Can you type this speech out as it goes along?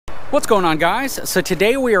What's going on, guys? So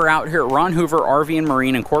today we are out here at Ron Hoover RV and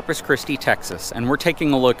Marine in Corpus Christi, Texas, and we're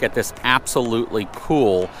taking a look at this absolutely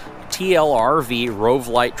cool TLRV Rove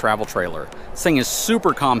Lite travel trailer. This thing is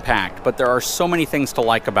super compact, but there are so many things to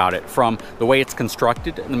like about it, from the way it's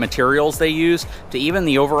constructed, the materials they use, to even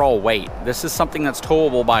the overall weight. This is something that's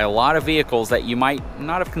towable by a lot of vehicles that you might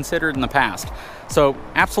not have considered in the past. So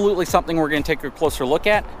absolutely something we're going to take a closer look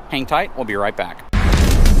at. Hang tight, we'll be right back.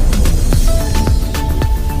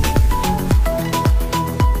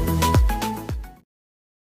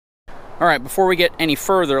 All right, before we get any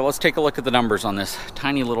further, let's take a look at the numbers on this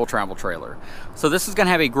tiny little travel trailer. So this is going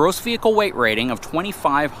to have a gross vehicle weight rating of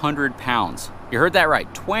 2,500 pounds. You heard that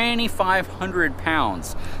right, 2,500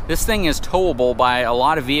 pounds. This thing is towable by a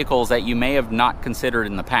lot of vehicles that you may have not considered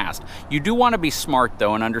in the past. You do want to be smart,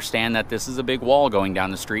 though, and understand that this is a big wall going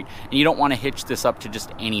down the street, and you don't want to hitch this up to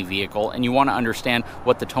just any vehicle, and you want to understand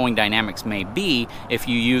what the towing dynamics may be if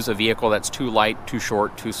you use a vehicle that's too light, too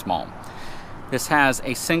short, too small. This has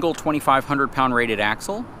a single 2,500 pound rated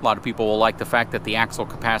axle. A lot of people will like the fact that the axle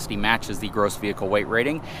capacity matches the gross vehicle weight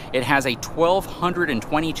rating. It has a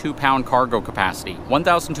 1,222 pound cargo capacity,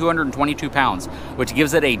 1,222 pounds, which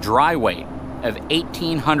gives it a dry weight of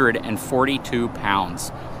 1,842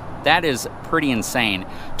 pounds. That is pretty insane.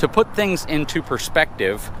 To put things into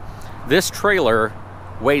perspective, this trailer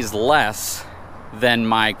weighs less than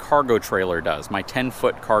my cargo trailer does, my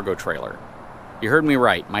 10-foot cargo trailer. You heard me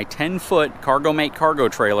right. My 10-foot Cargo-Mate cargo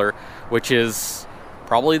trailer, which is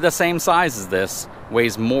probably the same size as this,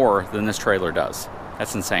 weighs more than this trailer does.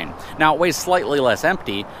 That's insane. Now, it weighs slightly less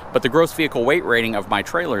empty, but the gross vehicle weight rating of my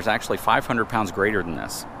trailer is actually 500 pounds greater than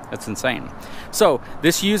this. That's insane. So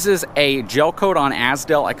this uses a gel coat on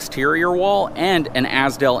Azdel exterior wall and an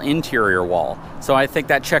Azdel interior wall. So I think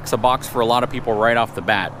that checks a box for a lot of people right off the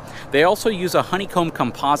bat. They also use a honeycomb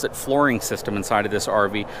composite flooring system inside of this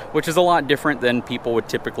RV, which is a lot different than people would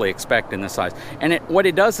typically expect in this size. And what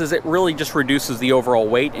it does is it really just reduces the overall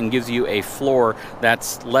weight and gives you a floor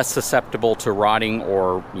that's less susceptible to rotting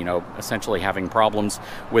or, you know, essentially having problems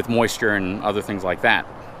with moisture and other things like that.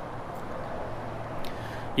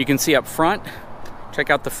 You can see up front, check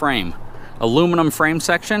out the frame. Aluminum frame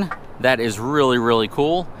section, that is really, really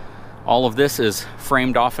cool. All of this is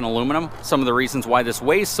framed off in aluminum. Some of the reasons why this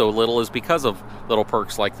weighs so little is because of little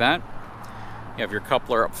perks like that. You have your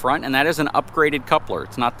coupler up front, and that is an upgraded coupler.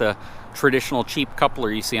 It's not the traditional cheap coupler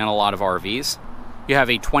you see on a lot of RVs. You have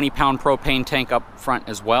a 20-pound propane tank up front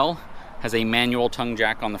as well. Has a manual tongue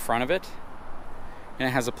jack on the front of it. And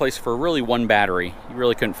it has a place for really one battery. You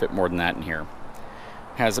really couldn't fit more than that in here.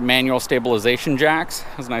 Has manual stabilization jacks.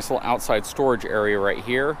 Has a nice little outside storage area right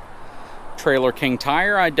here. Trailer King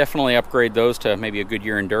tire. I'd definitely upgrade those to maybe a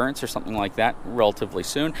Goodyear Endurance or something like that relatively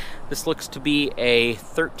soon. This looks to be a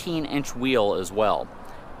 13-inch wheel as well,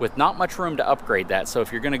 with not much room to upgrade that. So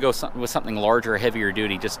if you're going to go with something larger, heavier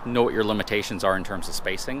duty, just know what your limitations are in terms of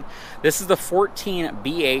spacing. This is the 14BH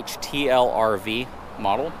TLRV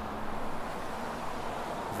model.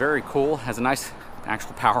 Very cool. Has a nice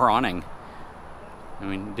actual power awning. I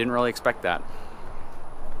mean, didn't really expect that.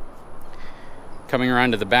 Coming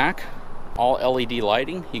around to the back, all LED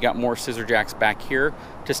lighting. You got more scissor jacks back here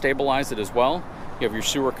to stabilize it as well. You have your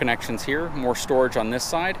sewer connections here, more storage on this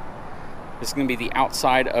side. This is going to be the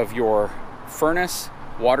outside of your furnace,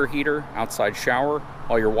 water heater, outside shower,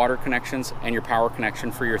 all your water connections, and your power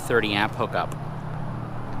connection for your 30-amp hookup.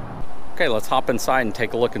 Okay, let's hop inside and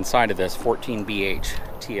take a look inside of this 14BH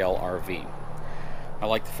TLRV. I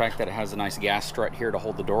like the fact that it has a nice gas strut here to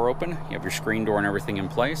hold the door open. You have your screen door and everything in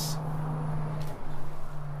place.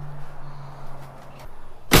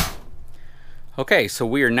 Okay, so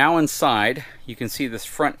we are now inside. You can see this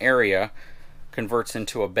front area converts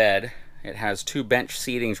into a bed. It has two bench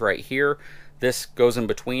seatings right here. This goes in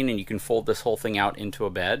between, and you can fold this whole thing out into a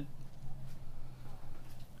bed.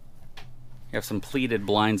 You have some pleated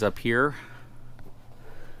blinds up here.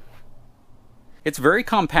 It's very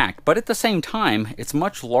compact, but at the same time, it's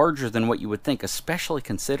much larger than what you would think, especially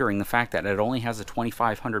considering the fact that it only has a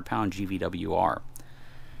 2,500 pound GVWR.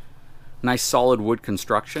 Nice solid wood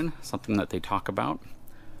construction, something that they talk about.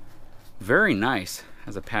 Very nice.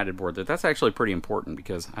 Has a padded board there. That's actually pretty important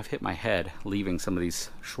because I've hit my head leaving some of these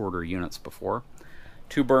shorter units before.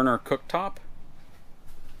 2-burner cooktop.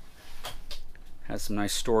 Has some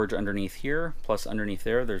nice storage underneath here, plus underneath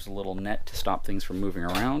there's a little net to stop things from moving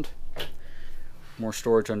around. More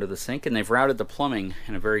storage under the sink, and they've routed the plumbing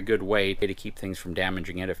in a very good way to keep things from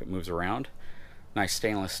damaging it if it moves around. Nice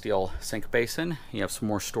stainless steel sink basin. You have some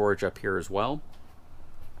more storage up here as well.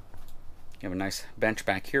 You have a nice bench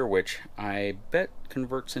back here, which I bet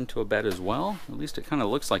converts into a bed as well. At least it kind of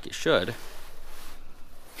looks like it should.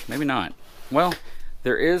 maybe not. Well,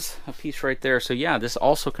 there is a piece right there. So yeah, this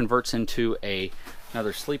also converts into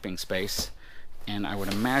another sleeping space. And I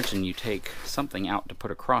would imagine you take something out to put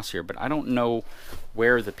across here, but I don't know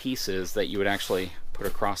where the piece is that you would actually put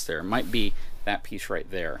across there. It might be that piece right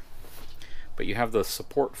there. But you have the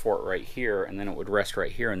support for it right here, and then it would rest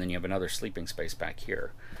right here, and then you have another sleeping space back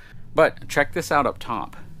here. But check this out up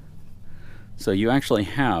top. So you actually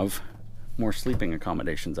have more sleeping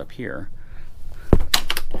accommodations up here.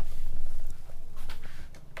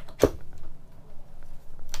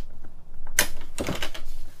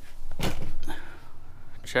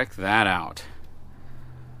 Check that out.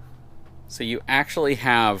 So you actually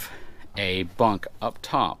have a bunk up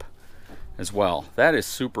top as well. That is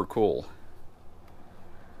super cool.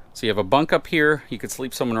 So you have a bunk up here, you could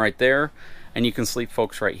sleep someone right there, and you can sleep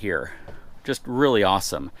folks right here. Just really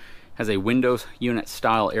awesome. Has a windows unit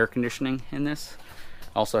style air conditioning in this.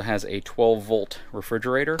 Also has a 12-volt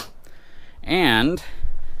refrigerator. And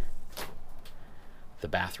the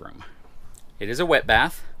bathroom. It is a wet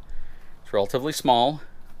bath. It's relatively small.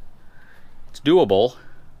 It's doable,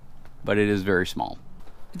 but it is very small.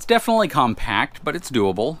 It's definitely compact, but it's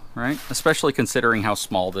doable, right? Especially considering how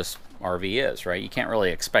small this RV is, right? You can't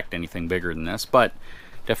really expect anything bigger than this, but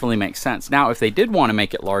definitely makes sense. Now, if they did want to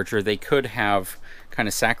make it larger, they could have kind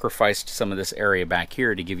of sacrificed some of this area back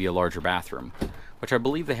here to give you a larger bathroom, which I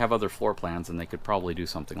believe they have other floor plans and they could probably do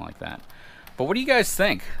something like that. But what do you guys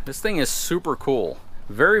think? This thing is super cool.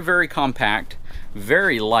 Very, very compact,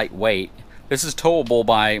 very lightweight. This is towable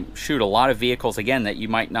by, shoot, a lot of vehicles, again, that you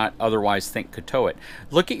might not otherwise think could tow it.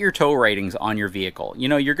 Look at your tow ratings on your vehicle. You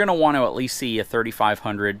know, you're going to want to at least see a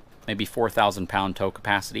 3,500, maybe 4,000 pound tow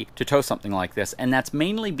capacity to tow something like this, and that's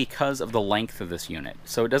mainly because of the length of this unit.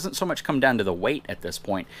 So it doesn't so much come down to the weight at this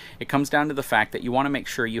point. It comes down to the fact that you want to make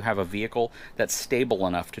sure you have a vehicle that's stable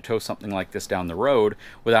enough to tow something like this down the road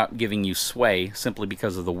without giving you sway simply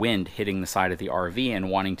because of the wind hitting the side of the RV and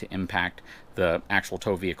wanting to impact the actual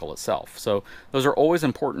tow vehicle itself. So those are always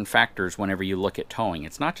important factors whenever you look at towing.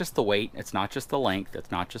 It's not just the weight, it's not just the length,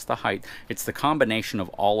 it's not just the height, it's the combination of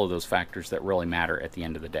all of those factors that really matter at the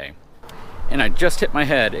end of the day. And I just hit my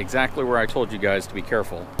head exactly where I told you guys to be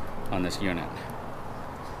careful on this unit.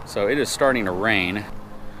 So it is starting to rain.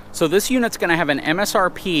 So this unit's going to have an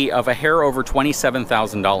MSRP of a hair over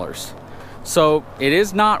 $27,000. So it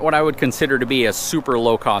is not what I would consider to be a super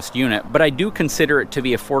low-cost unit, but I do consider it to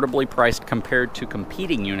be affordably priced compared to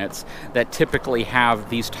competing units that typically have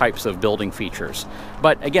these types of building features.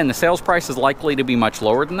 But again, the sales price is likely to be much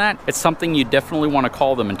lower than that. It's something you definitely want to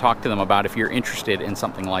call them and talk to them about if you're interested in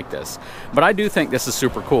something like this. But I do think this is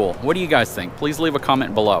super cool. What do you guys think? Please leave a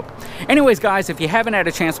comment below. Anyways, guys, if you haven't had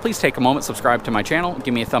a chance, please take a moment, subscribe to my channel,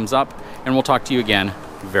 give me a thumbs up, and we'll talk to you again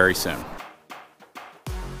very soon.